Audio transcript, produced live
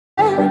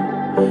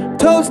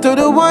Toast to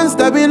the ones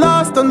that we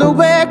lost on the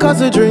way, 'cause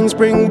the drinks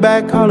bring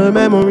back all the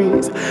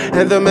memories,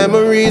 and the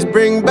memories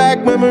bring back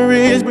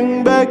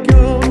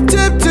you.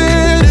 Tip,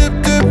 tip,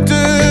 tip, tip,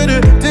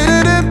 tip,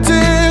 tip,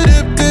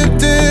 tip,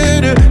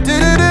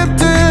 tip,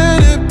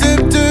 tip, tip,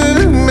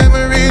 tip.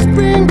 Memories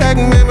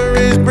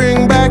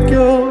bring back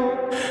you.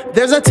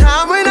 There's a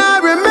time when I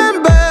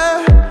remember,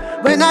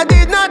 when I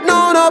did not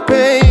know no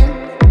pain,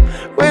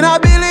 when I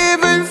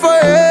believed in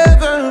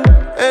forever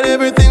and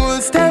everything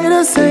will stay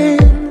the same.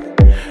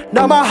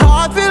 Now my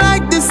heart feel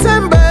like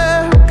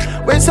December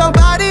when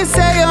somebody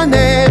say your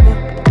name,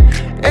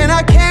 and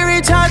I can't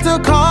reach out to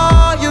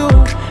call you,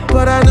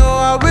 but I know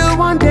I will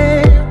one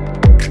day.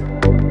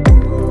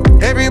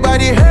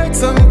 Everybody hurts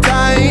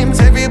sometimes,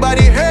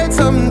 everybody hurts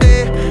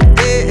someday,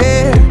 eh,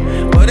 eh.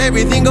 But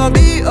everything gon'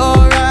 be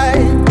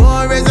alright.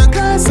 Go raise a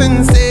glass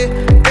and say,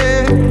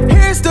 eh.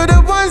 Here's to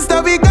the ones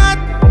that we got.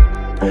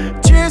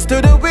 Cheers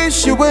to the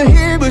wish you were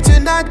here but you're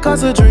not,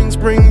 'cause the drinks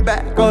bring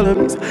back all of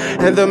us,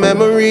 and the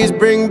memories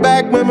bring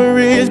back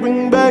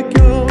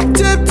you.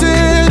 Tip,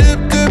 tip, tip,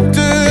 tip,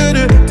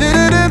 tip,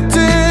 tip, tip,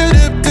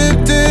 tip,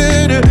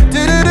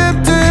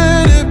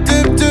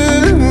 tip,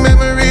 tip.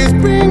 Memories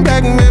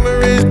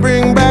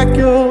bring back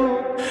you.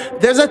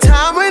 There's a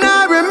time when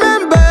I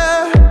remember,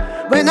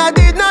 when I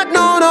did not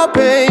know no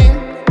pain,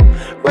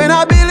 when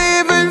I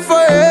believe in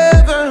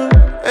forever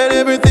and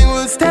everything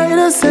will stay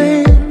the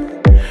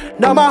same.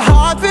 Now my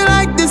heart feel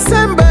like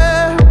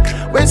December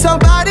when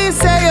somebody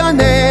say your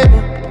name,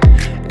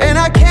 and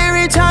I can't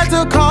reach out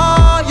to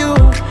call you,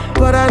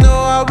 but I know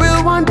I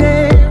will one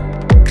day.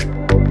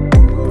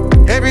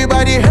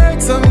 Everybody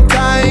hurts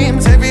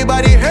sometimes,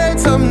 everybody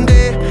hurts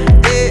someday,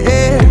 eh,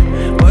 eh.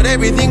 But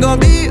everything gon'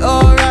 be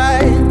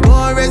alright.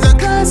 Go raise a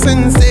glass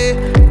and say,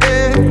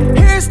 eh.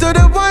 Here's to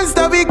the ones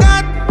that we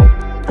got.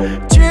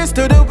 Cheers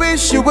to the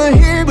wish you were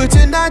here but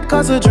you're not,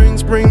 'cause the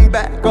drinks bring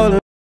back all of